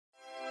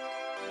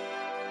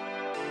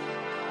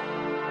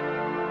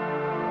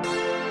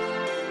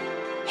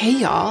Hey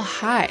y'all,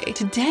 hi.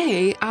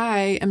 Today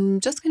I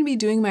am just going to be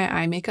doing my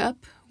eye makeup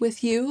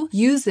with you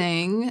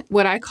using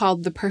what I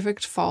called the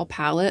Perfect Fall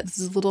palette. This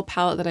is a little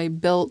palette that I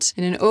built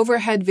in an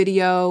overhead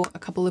video a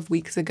couple of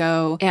weeks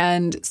ago,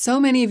 and so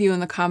many of you in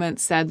the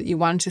comments said that you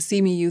wanted to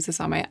see me use this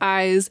on my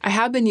eyes. I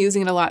have been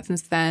using it a lot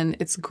since then.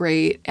 It's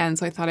great, and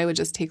so I thought I would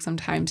just take some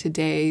time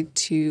today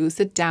to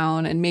sit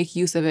down and make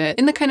use of it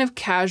in the kind of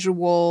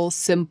casual,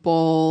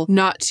 simple,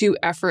 not too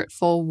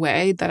effortful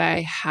way that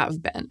I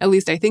have been. At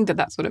least I think that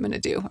that's what I'm gonna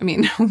do. I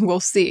mean, we'll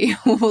see.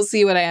 We'll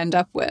see what I end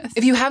up with.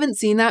 If you haven't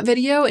seen that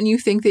video and you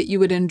think that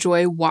you would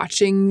enjoy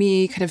watching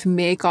me kind of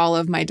make all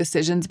of my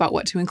decisions about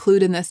what to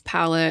include in this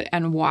palette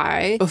and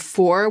why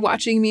before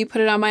watching me put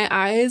it on my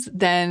eyes,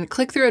 then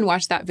click through and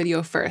watch that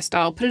video first.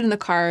 I'll put it in the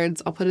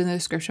cards, I'll put it in the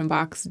description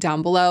box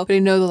down below, but I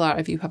know that a lot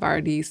of you have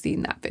already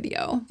seen that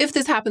video. If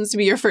this happens to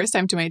be your first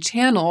time to my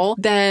channel,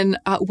 then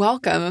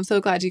welcome. I'm so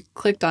glad you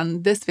clicked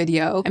on this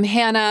video. I'm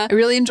Hannah. I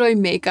really enjoy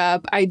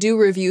makeup. I do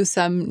review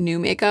some new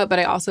makeup, but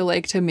I also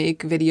like to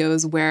make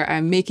videos where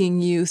I'm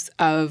making use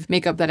of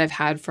makeup that I've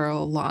had for a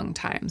long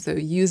time. So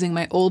using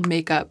my old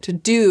makeup to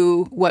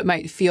do what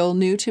might feel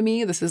new to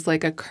me. This is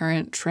like a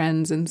current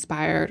trends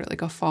inspired or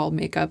like a fall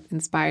makeup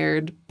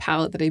inspired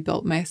palette that I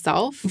built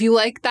myself. If you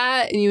like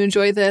that and you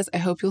enjoy this, I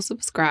hope you'll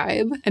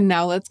subscribe. And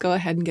now let's go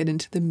ahead and get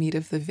into the meat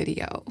of the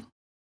video.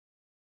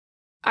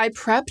 I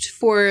prepped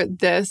for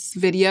this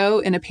video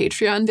in a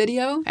Patreon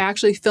video. I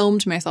actually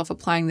filmed myself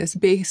applying this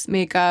base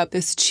makeup,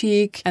 this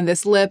cheek, and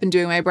this lip, and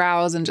doing my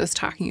brows and just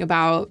talking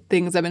about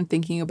things I've been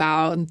thinking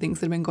about and things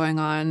that have been going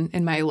on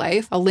in my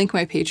life. I'll link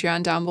my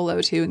Patreon down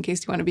below too in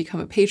case you want to become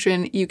a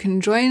patron. You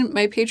can join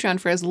my Patreon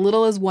for as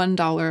little as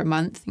 $1 a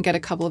month and get a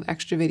couple of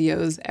extra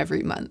videos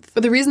every month.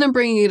 But the reason I'm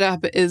bringing it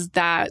up is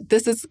that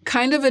this is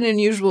kind of an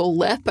unusual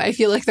lip. I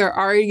feel like there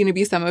are going to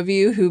be some of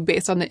you who,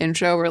 based on the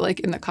intro, were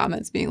like in the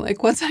comments being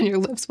like, what's on your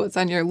lip? What's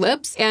on your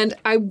lips? And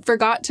I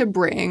forgot to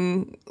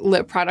bring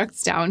lip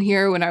products down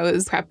here when I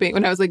was prepping,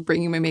 when I was like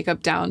bringing my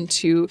makeup down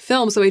to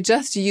film. So I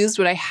just used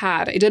what I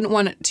had. I didn't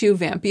want it too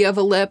vampy of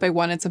a lip. I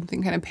wanted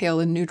something kind of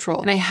pale and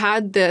neutral. And I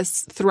had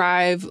this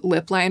Thrive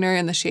lip liner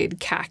in the shade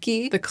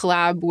Khaki, the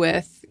collab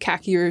with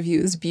Khaki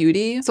Reviews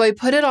Beauty. So I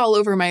put it all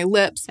over my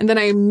lips, and then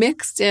I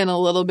mixed in a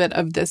little bit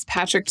of this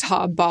Patrick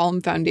Ta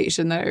Balm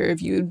foundation that I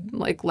reviewed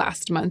like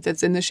last month.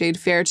 It's in the shade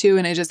Fair too,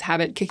 and I just had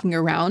it kicking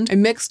around. I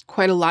mixed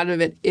quite a lot of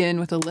it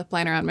in with a lip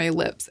liner on my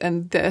lips,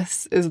 and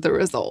this is the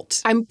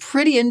result. I'm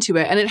pretty into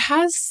it, and it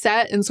has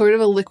set in sort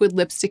of a liquid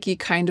lipsticky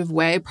kind of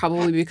way,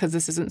 probably because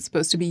this isn't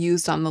supposed to be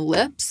used on the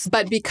lips.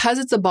 But because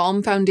it's a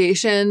balm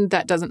foundation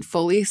that doesn't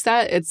fully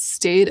set, it's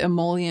stayed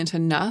emollient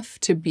enough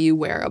to be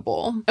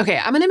wearable. Okay,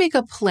 I'm gonna make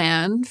a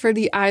plan for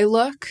the eye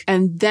look,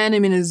 and then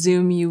I'm gonna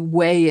zoom you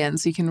way in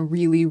so you can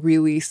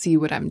really see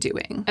what I'm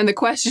doing. And the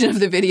question of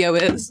the video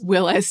is,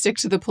 will I stick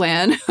to the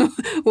plan?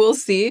 We'll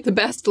see. The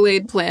best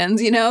laid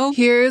plans, you know?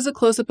 Here's a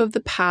close-up of the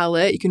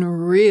palette. You can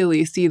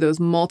really see those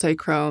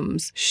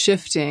multi-chromes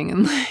shifting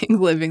and like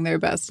living their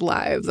best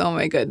lives. Oh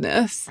my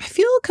goodness. I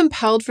feel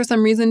compelled for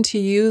some reason to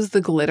use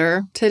the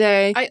glitter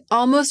today. I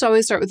almost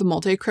always start with the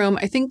multi-chrome.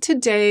 I think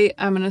today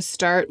I'm gonna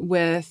start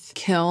with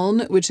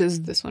Kiln, which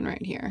is this one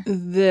right here.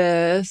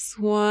 This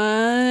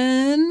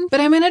one.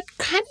 But I'm gonna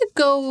kind of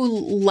go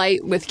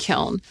light with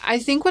Kiln. I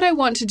think what I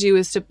want to do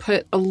is to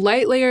put a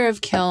light layer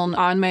of Kiln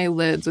on my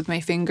lids with my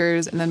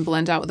fingers and then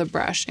blend out with a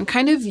brush and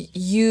kind of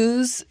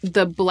use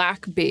the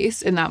black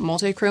base in that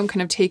multi-chrome,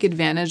 kind of take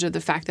advantage of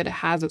the fact that it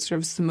has a sort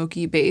of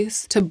smoky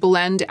base to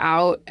blend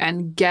out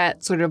and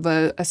get sort of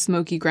a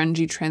smoky,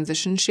 grungy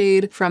transition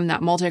shade from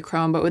that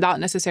multi-chrome, but without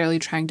necessarily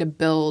trying to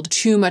build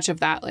too much of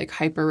that like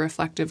hyper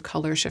reflective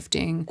color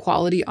shifting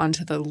quality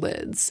onto the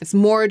lids. It's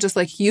more just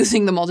like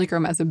using the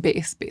multi-chrome as a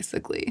base,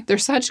 basically. They're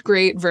such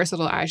great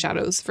versatile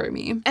eyeshadows for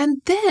me.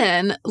 And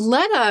then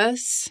let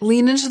us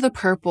lean into the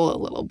purple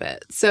a little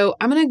bit. So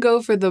I'm gonna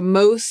go for the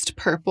most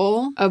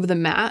purple of the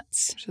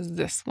mattes, which is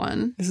this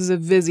one. This is a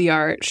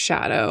Viseart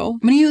shadow.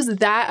 I'm gonna use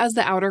that as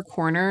the outer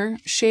corner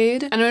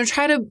shade. And I'm gonna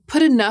try to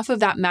put enough of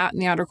that matte in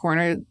the outer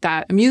corner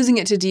that I'm using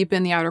it to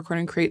deepen the outer corner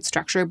and create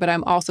structure, but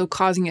I'm also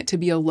causing it to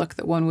be a look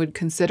that one would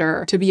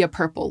consider to be a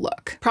purple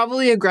look.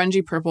 Probably a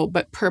grungy purple,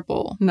 but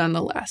purple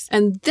nonetheless.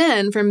 And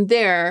then from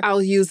there,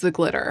 I'll use the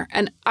glitter.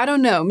 And I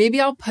don't know,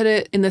 maybe I'll put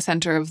it in the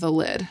center of the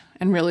lid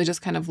and really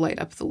just kind of light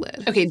up the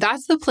lid. Okay,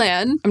 that's the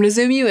plan. I'm gonna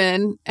zoom you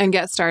in and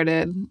get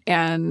started,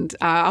 and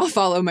I'll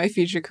follow my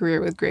future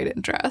career with great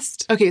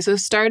interest. Okay, so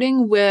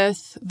starting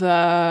with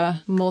the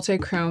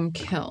multi-chrome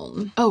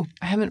Kiln. Oh,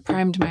 I haven't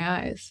primed my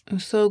eyes. I'm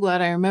so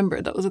glad I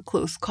remembered. That was a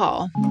close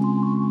call.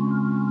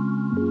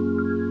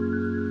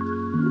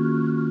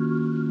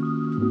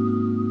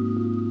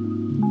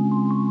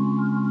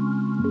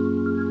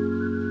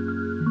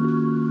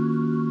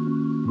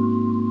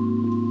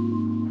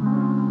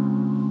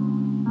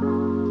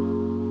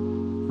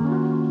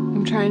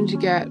 trying to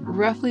get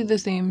roughly the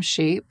same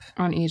shape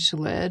on each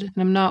lid. And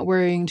I'm not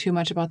worrying too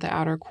much about the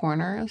outer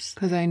corners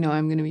because I know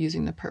I'm going to be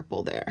using the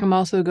purple there. I'm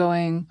also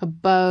going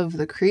above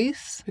the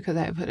crease because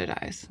I have hooded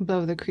eyes,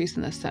 above the crease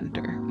in the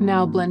center.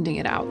 Now blending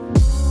it out.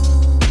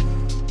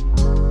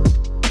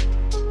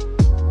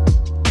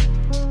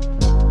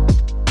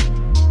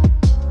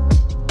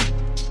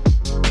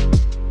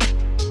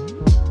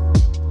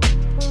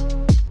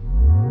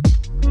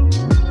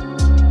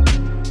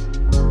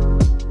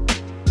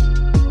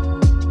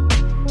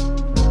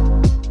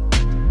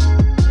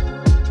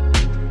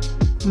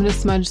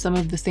 smudge some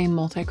of the same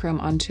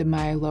multichrome onto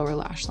my lower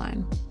lash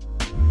line.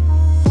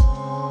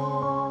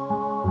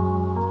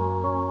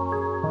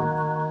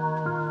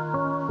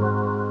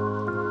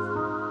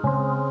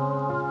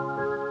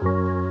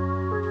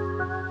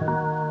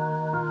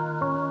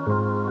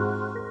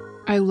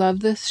 I love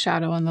this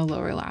shadow on the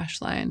lower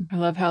lash line. I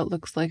love how it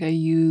looks like I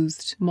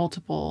used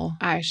multiple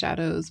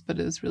eyeshadows, but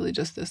it's really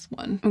just this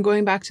one. I'm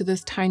going back to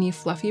this tiny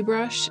fluffy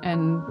brush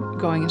and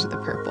going into the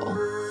purple.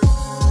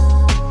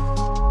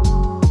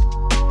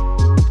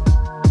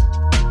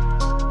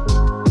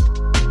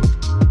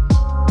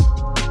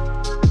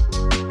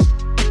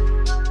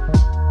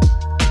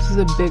 This is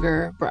a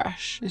bigger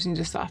brush. I just need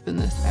to soften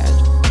this edge.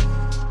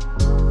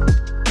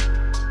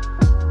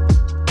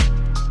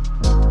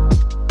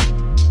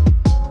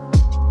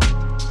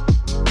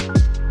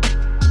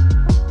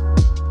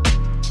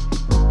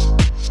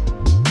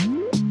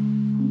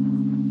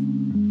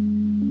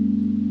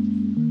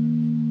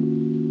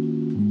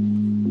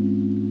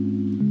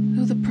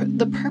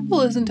 The purple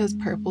isn't as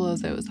purple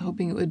as I was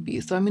hoping it would be,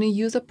 so I'm going to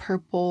use a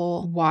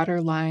purple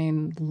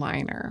waterline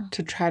liner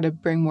to try to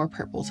bring more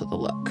purple to the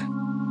look.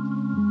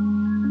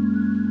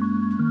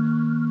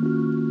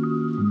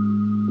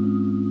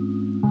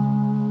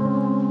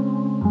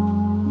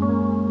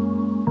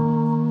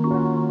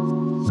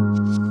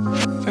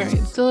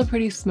 Alright, still a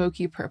pretty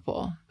smoky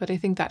purple, but I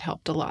think that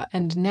helped a lot.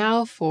 And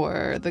now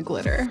for the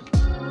glitter.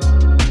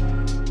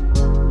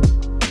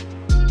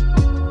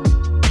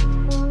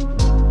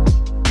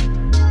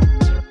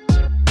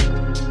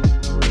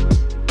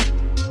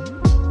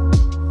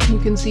 You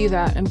can see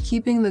that I'm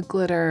keeping the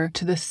glitter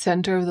to the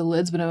center of the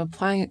lids, but I'm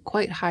applying it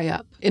quite high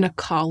up in a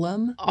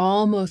column,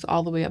 almost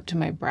all the way up to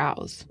my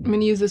brows. I'm going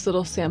to use this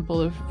little sample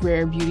of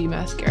Rare Beauty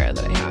mascara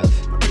that I have.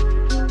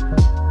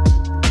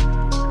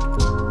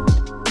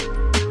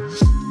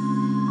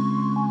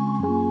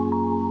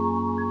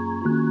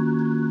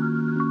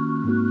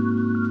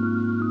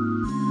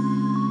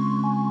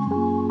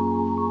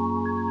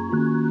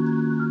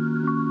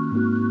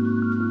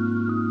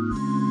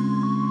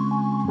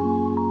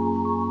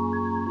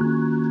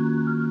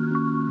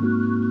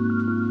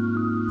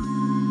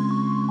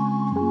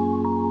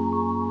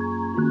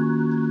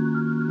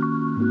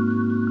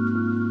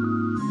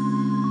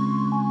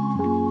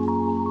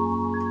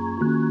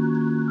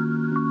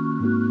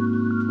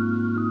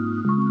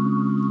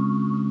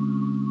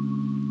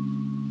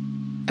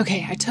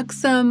 Okay, I took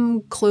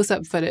some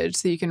close-up footage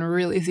so you can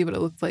really see what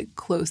it looks like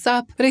close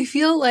up, but I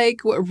feel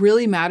like what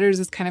really matters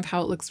is kind of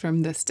how it looks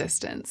from this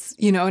distance.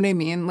 You know what I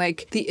mean?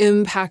 Like the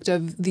impact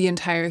of the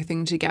entire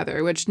thing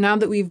together, which now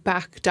that we've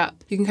backed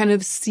up, you can kind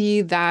of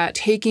see that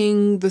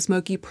taking the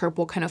smoky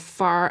purple kind of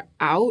far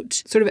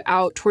out, sort of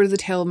out towards the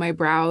tail of my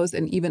brows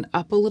and even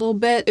up a little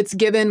bit. It's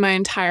given my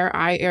entire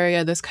eye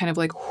area this kind of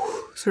like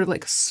sort of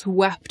like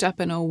swept up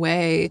and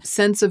away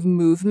sense of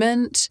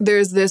movement.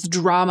 There's this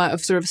drama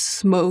of sort of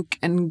smoke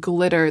and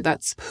glitter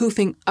that's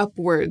poofing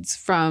upwards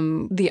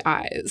from the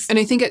eyes. And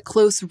I think at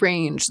close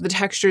range, the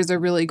textures are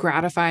really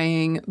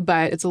gratifying,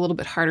 but it's a little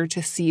bit harder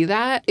to see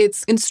that.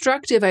 It's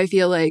instructive, I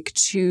feel like,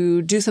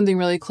 to do something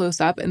really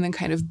close up and then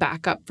kind of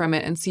back up from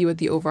it and see what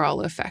the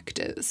overall effect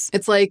is.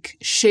 It's like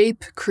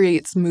shape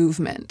creates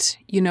movement.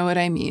 You know what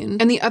I mean?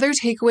 And the other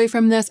takeaway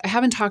from this, I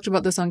haven't talked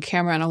about this on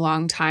camera in a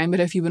long time, but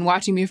if you've been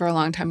watching me for a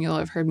long time, you'll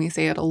have heard me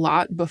say it a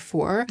lot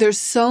before. There's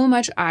so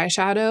much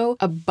eyeshadow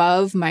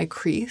above my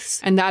crease,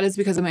 and that is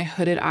because of my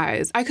hooded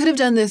eyes. I could have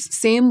done this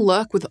same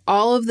look with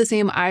all of the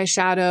same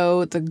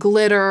eyeshadow, the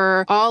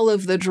glitter, all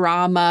of the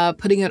drama,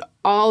 putting it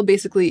all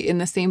basically in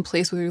the same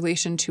place with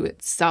relation to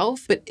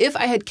itself. But if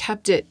I had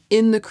kept it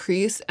in the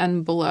crease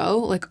and below,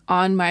 like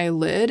on my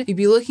lid, you'd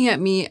be looking at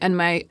me and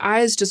my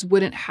eyes just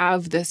wouldn't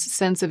have this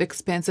sense of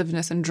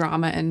expansiveness and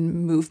drama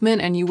and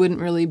movement, and you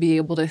wouldn't really be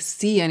able to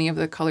see any of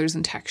the colors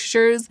and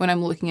textures when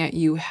I'm looking at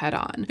you head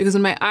on. Because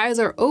when my eyes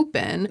are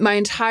open, my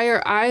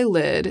entire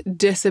eyelid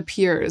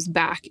disappears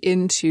back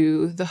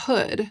into the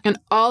hood, and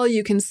all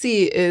you can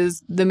see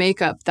is the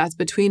makeup that's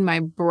between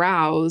my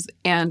brows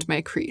and my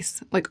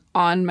crease, like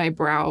on my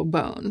brow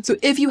bone. So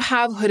if you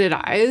have hooded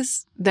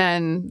eyes,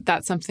 then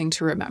that's something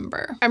to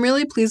remember. I'm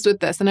really pleased with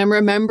this, and I'm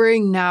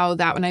remembering now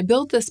that when I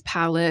built this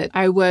palette,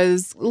 I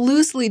was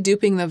loosely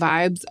duping the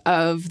vibes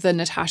of the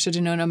Natasha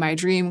Denona My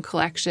Dream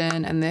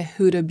collection and the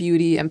Huda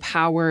Beauty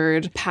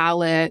Empowered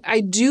palette.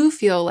 I do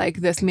feel like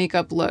this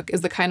makeup look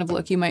is the kind of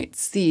look you might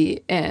see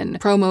in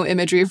promo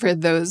imagery for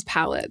those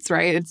palettes,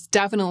 right? It's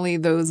definitely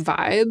those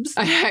vibes.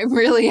 I'm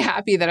really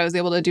happy that I was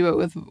able to do it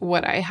with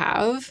what I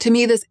have. To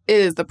me, this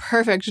is the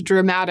perfect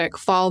dramatic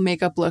fall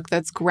makeup look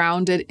that's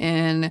grounded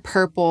in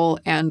purple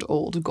and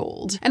old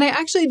gold. And I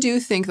actually do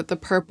think that the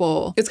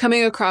purple is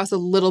coming across a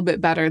little bit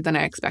better than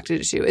I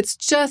expected it to.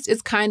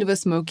 It's kind of a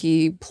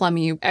smoky,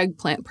 plummy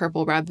eggplant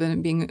purple rather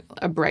than being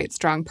a bright,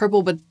 strong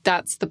purple, but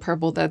that's the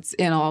purple that's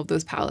in all of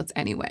those palettes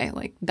anyway.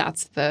 Like,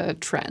 that's the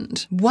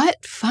trend.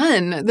 What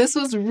fun! This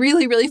was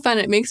really, really fun.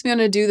 It makes me want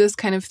to do this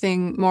kind of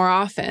thing more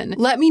often.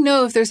 Let me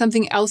know if there's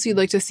something else you'd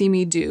like to see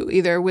me do,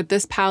 either with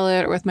this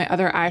palette or with my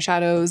other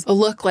eyeshadows, a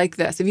look like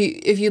this.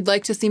 If you'd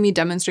like to see me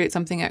demonstrate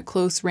something at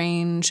close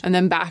range and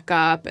then back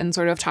up and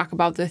sort of talk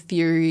about the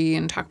theory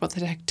and talk about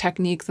the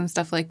techniques and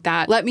stuff like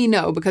that, let me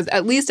know, because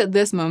at least at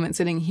this moment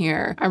sitting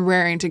here, I'm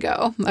raring to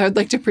go. I would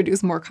like to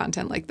produce more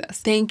content like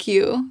this. Thank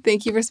you.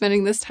 Thank you for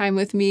spending this time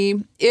with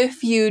me.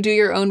 If you do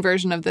your own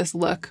version of this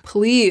look,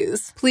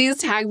 please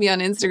tag me on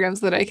Instagram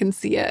so that I can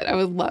see it. I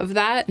would love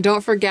that.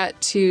 Don't forget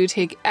to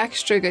take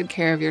extra good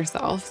care of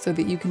yourself so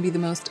that you can be the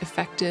most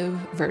effective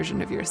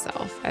version of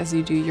yourself as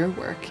you do your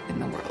work in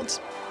the world.